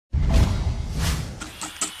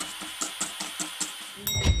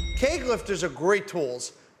Cake lifters are great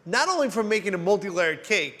tools, not only for making a multi-layered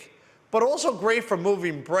cake, but also great for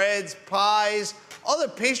moving breads, pies, other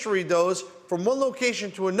pastry doughs from one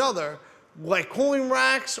location to another, like cooling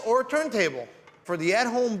racks or a turntable. For the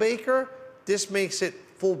at-home baker, this makes it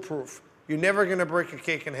foolproof. You're never gonna break a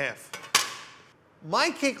cake in half.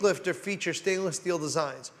 My cake lifter features stainless steel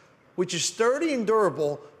designs, which is sturdy and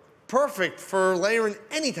durable, perfect for layering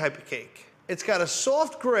any type of cake. It's got a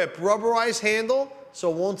soft grip, rubberized handle, so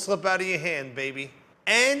it won't slip out of your hand, baby.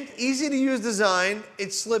 And easy to use design,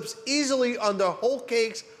 it slips easily under whole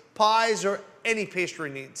cakes, pies, or any pastry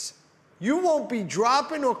needs. You won't be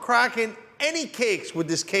dropping or cracking any cakes with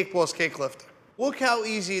this Cake Boss cake lifter. Look how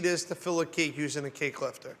easy it is to fill a cake using a cake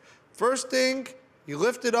lifter. First thing, you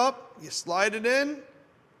lift it up, you slide it in,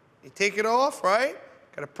 you take it off, right?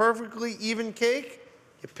 Got a perfectly even cake.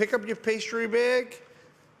 You pick up your pastry bag,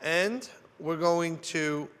 and we're going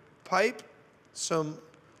to pipe some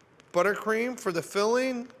buttercream for the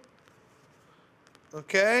filling,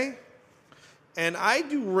 okay? And I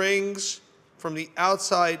do rings from the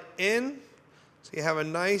outside in, so you have a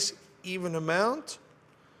nice even amount.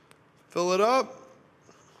 Fill it up.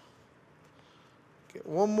 Get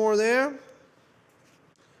one more there.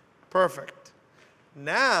 Perfect.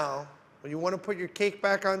 Now, when you want to put your cake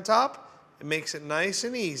back on top, it makes it nice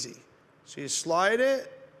and easy. So you slide it,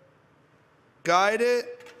 guide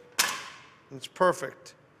it, and it's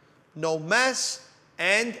perfect. No mess,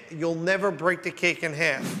 and you'll never break the cake in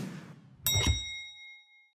half.